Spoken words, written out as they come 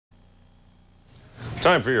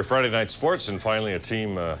Time for your Friday night sports, and finally a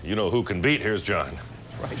team you know who can beat. Here's John.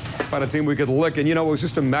 Right. Found a team we could lick, and you know, it was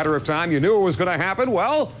just a matter of time. You knew it was going to happen.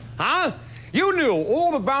 Well, you knew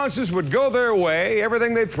all the bounces would go their way.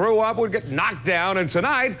 Everything they threw up would get knocked down. And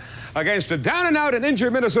tonight, against a down-and-out and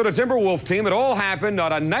injured Minnesota Timberwolf team, it all happened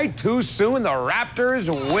on a night too soon. The Raptors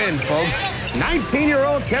win, folks.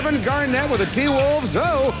 19-year-old Kevin Garnett with the T-Wolves.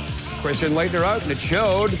 Oh, Christian Laettner out, and it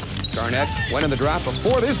showed. Garnett went in the draft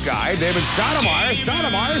before this guy, David Stoudemire.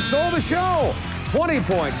 Stoudemire stole the show. 20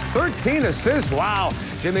 points, 13 assists. Wow.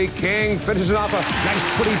 Jimmy King finishes off a nice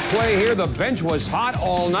pretty play here. The bench was hot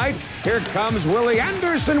all night. Here comes Willie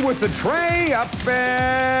Anderson with the tray. Up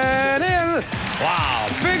and in. Wow.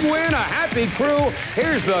 Big win, a happy crew.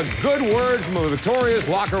 Here's the good word from a victorious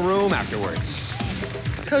locker room afterwards.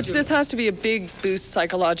 Coach, this has to be a big boost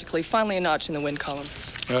psychologically. Finally a notch in the win column.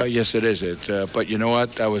 Yes, it is. But you know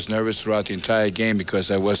what? I was nervous throughout the entire game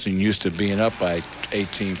because I wasn't used to being up by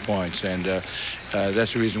 18 points. And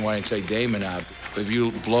that's the reason why I take Damon out. If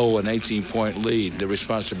you blow an 18-point lead, the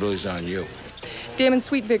responsibility is on you. Damon,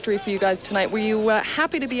 sweet victory for you guys tonight. Were you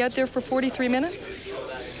happy to be out there for 43 minutes?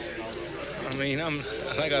 I mean,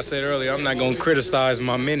 like I said earlier, I'm not going to criticize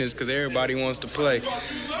my minutes because everybody wants to play.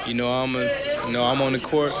 You know, I'm on the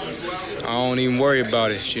court. I don't even worry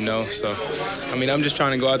about it, you know. So, I mean, I'm just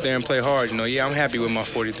trying to go out there and play hard. You know, yeah, I'm happy with my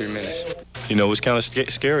 43 minutes. You know, it was kind of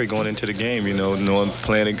scary going into the game, you know, knowing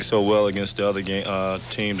playing so well against the other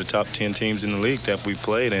team, the top 10 teams in the league that we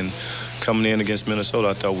played, and coming in against Minnesota,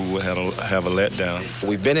 I thought we would have a letdown.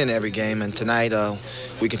 We've been in every game, and tonight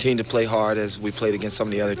we continue to play hard as we played against some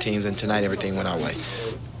of the other teams, and tonight everything went our way.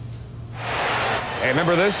 Hey,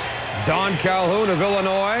 remember this? Don Calhoun of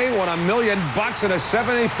Illinois won $1 million in a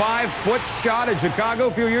 75-foot shot in Chicago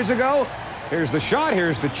a few years ago. Here's the shot,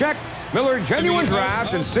 here's the check. Miller Genuine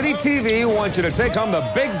Draft and Citytv want you to take home the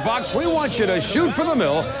big bucks. We want you to shoot for the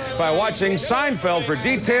mill by watching Seinfeld. For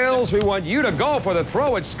details, we want you to go for the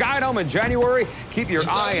throw at Skydome in January. Keep your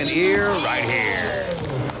eye and ear right here.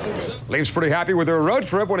 Leafs pretty happy with their road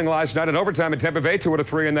trip, winning last night in overtime in Tampa Bay,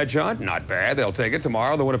 2-3 in that, John. Not bad. They'll take it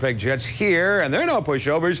tomorrow. The Winnipeg Jets here, and they're no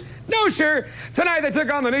pushovers. No, sir. Tonight they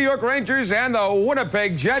took on the New York Rangers, and the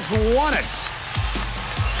Winnipeg Jets won it.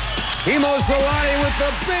 Himo Solani with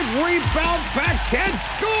the big rebound. Paquette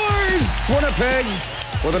scores. Winnipeg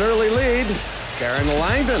with an early lead. Darren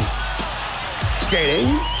Langdon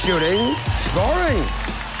skating, shooting, scoring.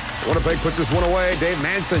 Winnipeg puts this one away. Dave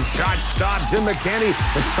Manson, shot stop. Jim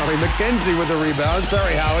McKenzie with the rebound.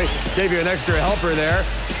 Sorry, Howie. Gave you an extra helper there.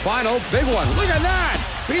 Final, big one. Look at that.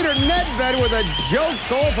 Peter Nedved with a joke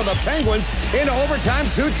goal for the Penguins. Into overtime,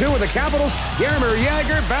 2-2 with the Capitals. Jaromir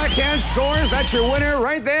Jagr, backhand scores. That's your winner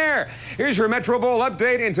right there. Here's your Metro Bowl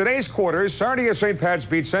update. In today's quarters, Sarnia St. Pat's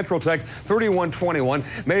beat Central Tech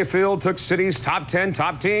 31-21. Mayfield took City's top 10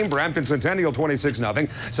 top team, Brampton Centennial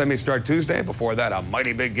 26-0. Semi-start Tuesday. Before that, a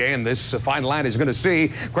mighty big game this fine line is going to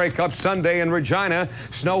see. Grey Cup Sunday in Regina.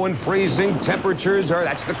 Snow and freezing temperatures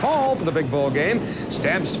that's the call for the big bowl game.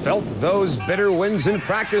 Stamps felt those bitter winds in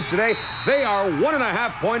practice today. They are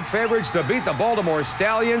 1.5-point favorites to beat the Baltimore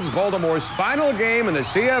Stallions. Baltimore's final game in the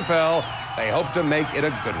CFL. They hope to make it a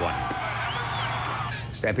good one.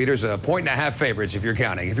 Stampeders, 1.5 favorites if you're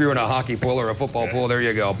counting. If you're in a hockey pool or a football pool, there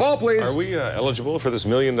you go. Ball, please. Are we eligible for this $1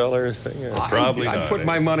 million thing? Probably not. I'd put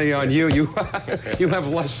my money on you. You have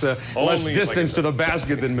less distance to the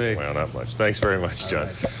basket than me. Well, not much. Thanks very much, John.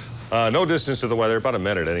 No distance to the weather. About a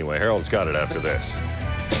minute anyway. Harold's got it after this.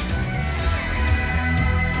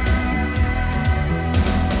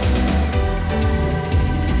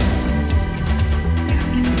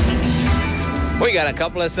 We got a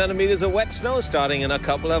couple of centimeters of wet snow starting in a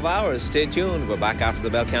couple of hours. Stay tuned. We're back after the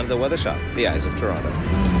Bell Canada Weather Shot. The Eyes of Toronto.